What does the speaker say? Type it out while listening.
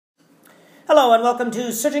Hello and welcome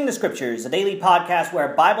to Searching the Scriptures, a daily podcast where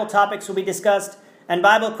Bible topics will be discussed and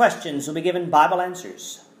Bible questions will be given Bible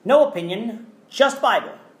answers. No opinion, just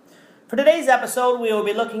Bible. For today's episode, we will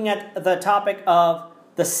be looking at the topic of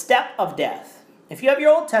the step of death. If you have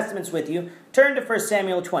your Old Testaments with you, turn to 1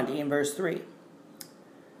 Samuel 20 and verse 3.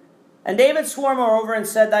 And David swore moreover and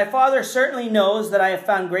said, Thy father certainly knows that I have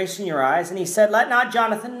found grace in your eyes. And he said, Let not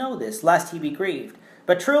Jonathan know this, lest he be grieved.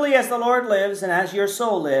 But truly as the Lord lives, and as your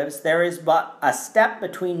soul lives, there is but a step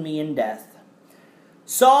between me and death.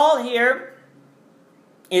 Saul here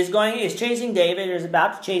is chasing David, is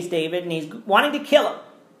about to chase David, and he's wanting to kill him.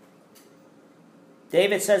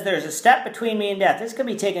 David says, There is a step between me and death. This could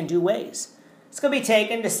be taken two ways. This could be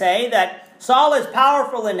taken to say that Saul is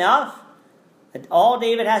powerful enough that all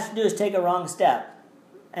David has to do is take a wrong step,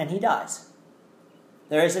 and he dies.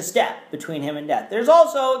 There is a step between him and death. There's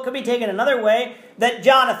also, it could be taken another way, that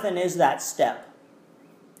Jonathan is that step.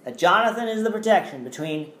 That Jonathan is the protection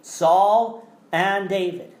between Saul and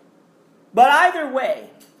David. But either way,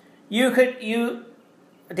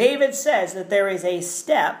 David says that there is a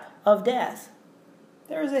step of death.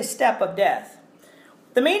 There is a step of death.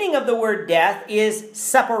 The meaning of the word death is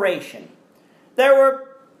separation. There were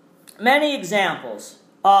many examples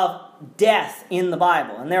of death in the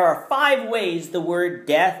Bible, and there are 5 ways the word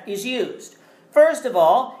death is used. First of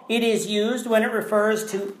all, it is used when it refers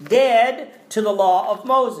to dead to the law of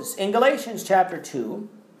Moses. In Galatians chapter 2,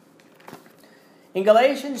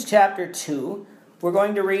 we're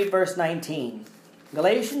going to read verse 19.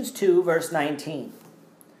 Galatians 2, verse 19.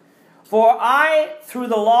 For I, through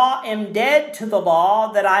the law, am dead to the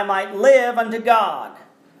law, that I might live unto God.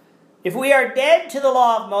 If we are dead to the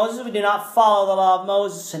law of Moses, we do not follow the law of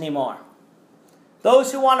Moses anymore.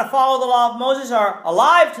 Those who want to follow the law of Moses are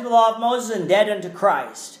alive to the law of Moses and dead unto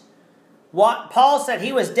Christ. Paul said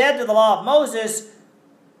he was dead to the law of Moses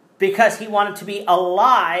because he wanted to be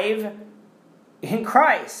alive in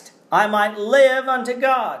Christ. I might live unto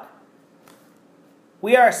God.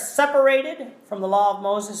 We are separated from the law of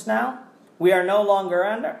Moses now. We are no longer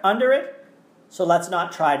under it. So let's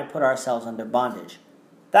not try to put ourselves under bondage.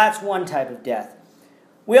 That's one type of death.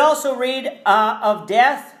 We also read of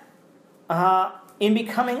death in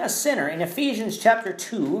becoming a sinner. In Ephesians chapter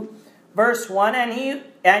 2, verse 1,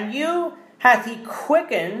 And you hath he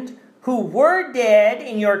quickened who were dead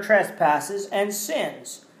in your trespasses and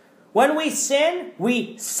sins. When we sin,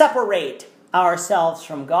 we separate ourselves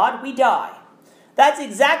from God. We die. That's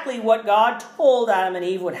exactly what God told Adam and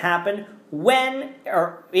Eve would happen when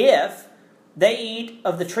or if they eat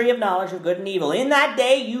of the tree of knowledge of good and evil. In that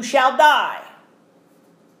day you shall die.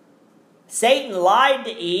 Satan lied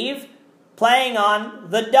to Eve, playing on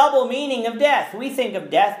the double meaning of death. We think of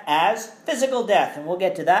death as physical death, and we'll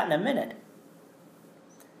get to that in a minute.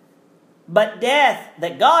 But death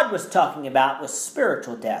that God was talking about was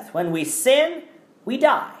spiritual death. When we sin, we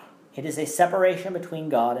die. It is a separation between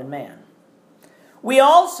God and man. We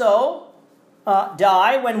also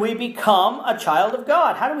die when we become a child of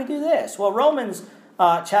God. How do we do this? Well, Romans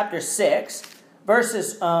chapter 6,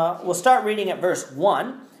 we'll start reading at verse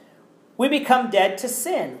 1. We become dead to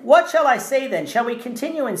sin. What shall I say then? Shall we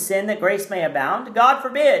continue in sin that grace may abound? God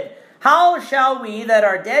forbid. How shall we that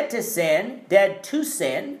are dead to sin,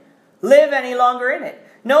 live any longer in it?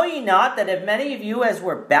 Know ye not that if many of you as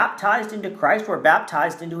were baptized into Christ were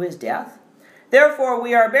baptized into his death? Therefore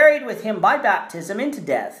we are buried with him by baptism into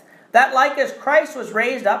death, that like as Christ was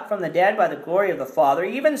raised up from the dead by the glory of the Father,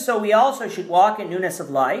 even so we also should walk in newness of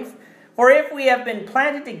life. For if we have been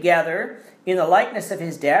planted together in the likeness of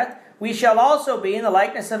his death, we shall also be in the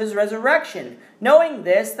likeness of his resurrection, knowing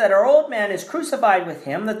this, that our old man is crucified with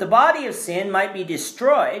him, that the body of sin might be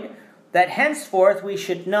destroyed, that henceforth we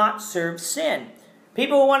should not serve sin.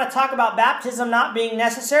 People who want to talk about baptism not being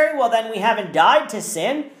necessary, well then we haven't died to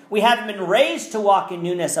sin. We haven't been raised to walk in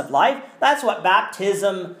newness of life. That's what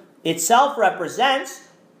baptism itself represents.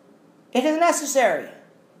 It is necessary.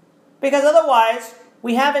 Because otherwise,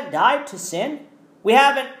 we haven't died to sin. We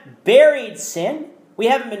haven't buried sin. We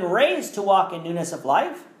haven't been raised to walk in newness of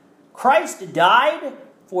life. Christ died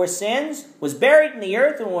for sins, was buried in the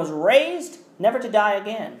earth, and was raised never to die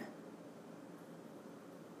again.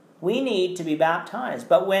 We need to be baptized.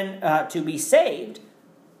 But to be saved,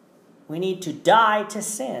 we need to die to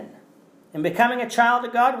sin. In becoming a child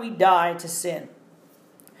of God, we die to sin.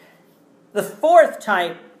 The fourth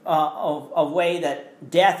type of way that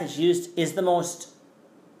death is used is the most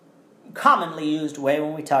commonly used way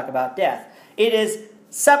when we talk about death. It is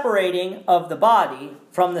separating of the body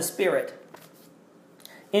from the spirit.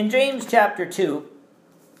 In James chapter 2,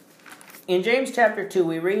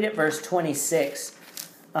 we read at verse 26,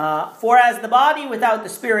 For as the body without the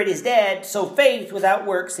spirit is dead, so faith without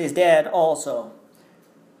works is dead also.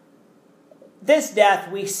 This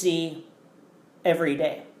death we see every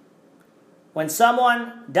day. When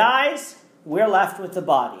someone dies, we're left with the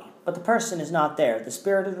body, but the person is not there. The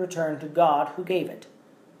spirit is returned to God who gave it.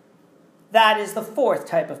 That is the fourth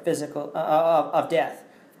type of of death.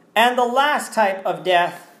 And the last type of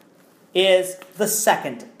death is the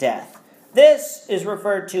second death. This is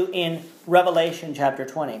referred to in Revelation chapter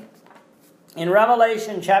 20. In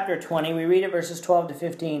Revelation chapter 20, we read it verses 12 to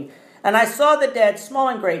 15. And I saw the dead, small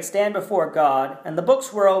and great, stand before God, and the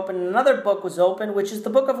books were opened, and another book was opened, which is the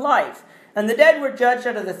book of life. And the dead were judged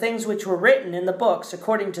out of the things which were written in the books,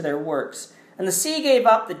 according to their works. And the sea gave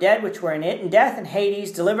up the dead which were in it, and death and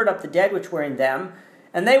Hades delivered up the dead which were in them.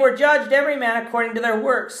 And they were judged every man according to their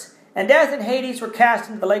works. And death and Hades were cast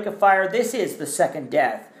into the lake of fire. This is the second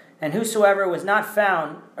death. And whosoever was not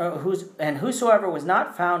found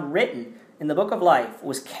written in the book of life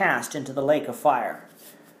was cast into the lake of fire.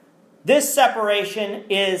 This separation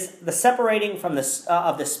is the separating from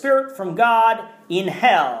of the spirit from God in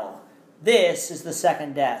hell. This is the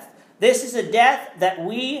second death. This is a death that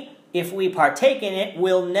we, if we partake in it,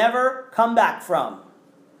 will never come back from.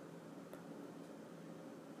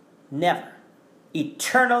 Never.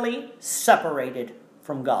 Eternally separated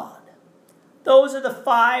from God. Those are the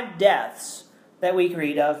 5 deaths that we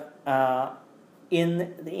read of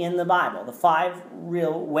in the Bible. The 5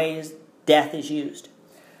 real ways death is used.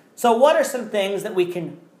 So what are some things that we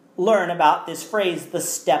can learn about this phrase, the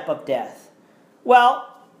step of death? Well,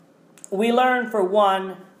 we learn, for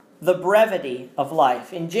one, the brevity of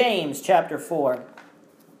life. In James chapter 4,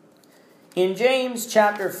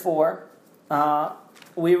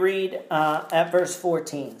 we read at verse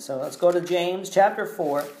 14. So let's go to James chapter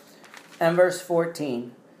 4 and verse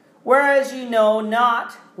 14. Whereas you know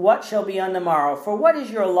not what shall be on the morrow, for what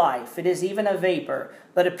is your life? It is even a vapor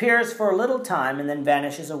that appears for a little time and then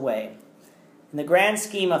vanishes away. In the grand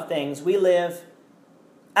scheme of things, we live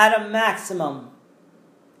at a maximum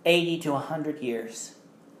 80 to 100 years.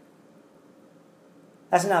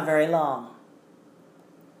 That's not very long.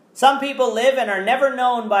 Some people live and are never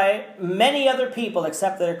known by many other people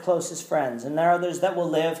except their closest friends. And there are others that will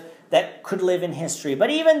live, that could live in history. But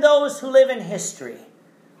even those who live in history,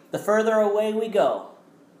 the further away we go,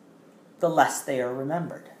 the less they are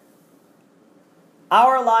remembered.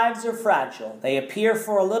 Our lives are fragile. They appear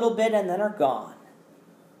for a little bit and then are gone.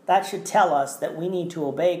 That should tell us that we need to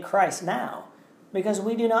obey Christ now, because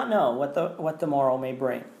we do not know what the morrow may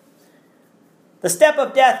bring. The step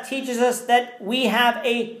of death teaches us that we have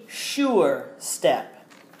a sure step.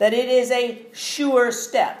 That it is a sure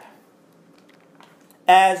step.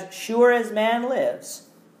 As sure as man lives,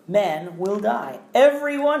 men will die.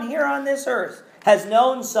 Everyone here on this earth has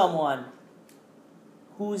known someone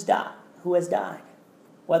who has died.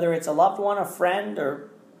 Whether it's a loved one, a friend, or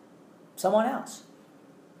someone else.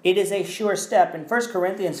 It is a sure step. In 1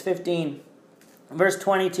 Corinthians 15, verse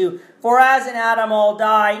 22, for as in Adam all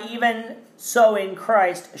die, even so in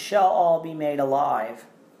Christ shall all be made alive.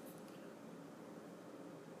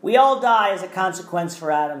 We all die as a consequence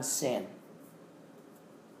for Adam's sin.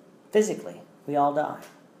 Physically, we all die.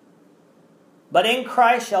 But in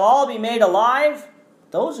Christ shall all be made alive.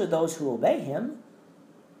 Those are those who obey him.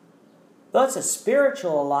 That's a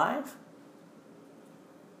spiritual alive.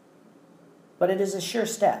 But it is a sure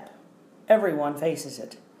step. Everyone faces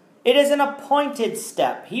it. It is an appointed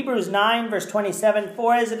step. Hebrews 9, verse 27,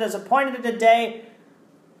 for as it is appointed a day,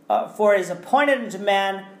 for it is appointed unto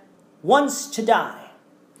man once to die.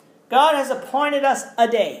 God has appointed us a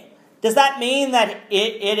day. Does that mean that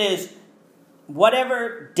it is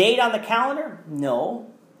whatever date on the calendar?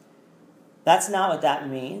 No. That's not what that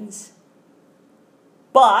means.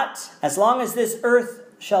 But as long as this earth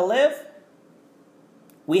shall live,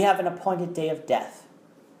 we have an appointed day of death,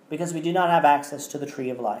 because we do not have access to the tree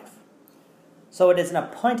of life. So it is an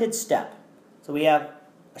appointed step. So we have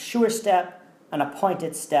a sure step, an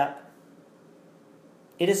appointed step.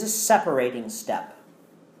 It is a separating step.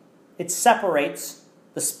 It separates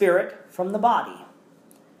the spirit from the body.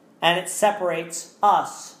 And it separates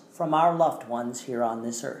us from our loved ones here on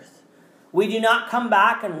this earth. We do not come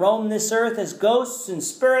back and roam this earth as ghosts and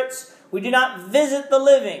spirits. We do not visit the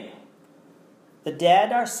living. The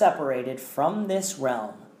dead are separated from this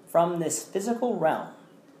realm, from this physical realm,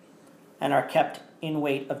 and are kept in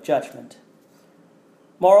wait of judgment.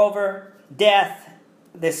 Moreover, death,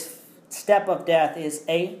 this step of death, is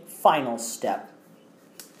a final step.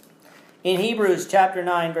 In Hebrews chapter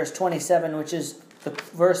 9, verse 27, which is the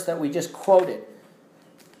verse that we just quoted,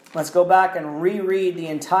 let's go back and reread the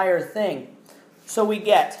entire thing. So we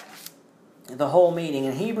get the whole meeting.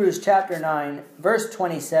 In Hebrews chapter 9, verse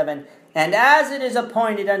 27, and as it is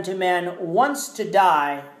appointed unto man once to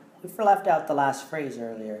die, we've left out the last phrase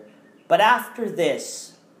earlier, but after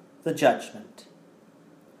this, the judgment.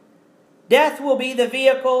 Death will be the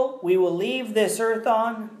vehicle we will leave this earth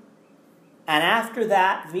on, and after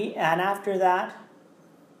that,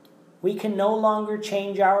 we can no longer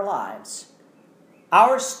change our lives.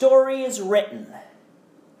 Our story is written.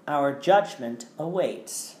 Our judgment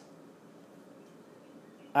awaits.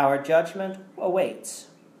 Our judgment awaits.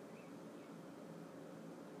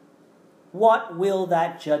 What will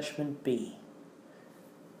that judgment be?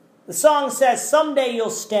 The song says, someday you'll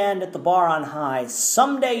stand at the bar on high.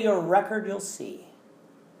 Someday your record you'll see.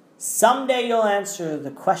 Someday you'll answer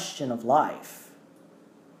the question of life.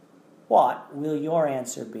 What will your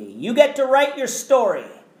answer be? You get to write your story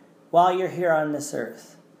while you're here on this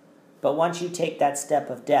earth. But once you take that step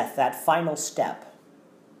of death, that final step,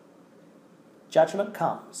 judgment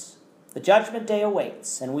comes. The judgment day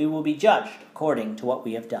awaits, and we will be judged according to what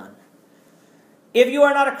we have done. If you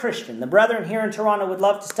are not a Christian, the brethren here in Toronto would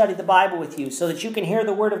love to study the Bible with you so that you can hear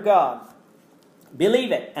the Word of God,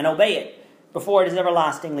 believe it, and obey it before it is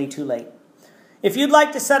everlastingly too late. If you'd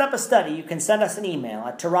like to set up a study, you can send us an email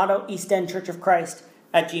at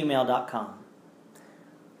torontoeastendchurchofchrist@gmail.com.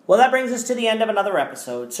 Well, that brings us to the end of another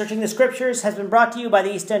episode. Searching the Scriptures has been brought to you by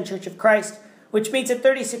the East End Church of Christ, which meets at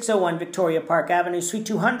 3601 Victoria Park Avenue, Suite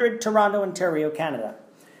 200, Toronto, Ontario, Canada.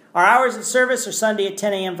 Our hours of service are Sunday at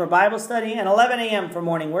 10 a.m. for Bible study and 11 a.m. for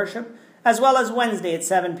morning worship, as well as Wednesday at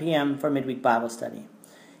 7 p.m. for midweek Bible study.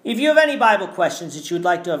 If you have any Bible questions that you would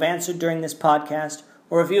like to have answered during this podcast,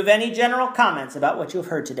 or if you have any general comments about what you have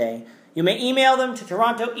heard today, you may email them to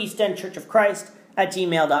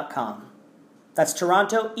torontoeastendchurchofchrist@gmail.com. That's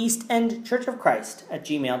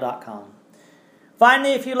torontoeastendchurchofchrist@gmail.com.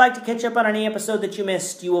 Finally, if you'd like to catch up on any episode that you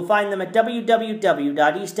missed, you will find them at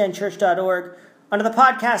www.eastendchurch.org under the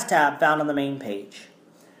podcast tab found on the main page.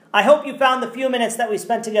 I hope you found the few minutes that we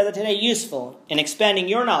spent together today useful in expanding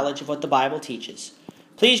your knowledge of what the Bible teaches.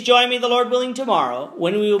 Please join me, the Lord willing, tomorrow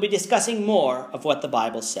when we will be discussing more of what the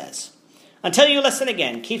Bible says. Until you listen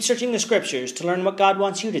again, keep searching the Scriptures to learn what God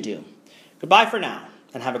wants you to do. Goodbye for now,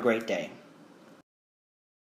 and have a great day.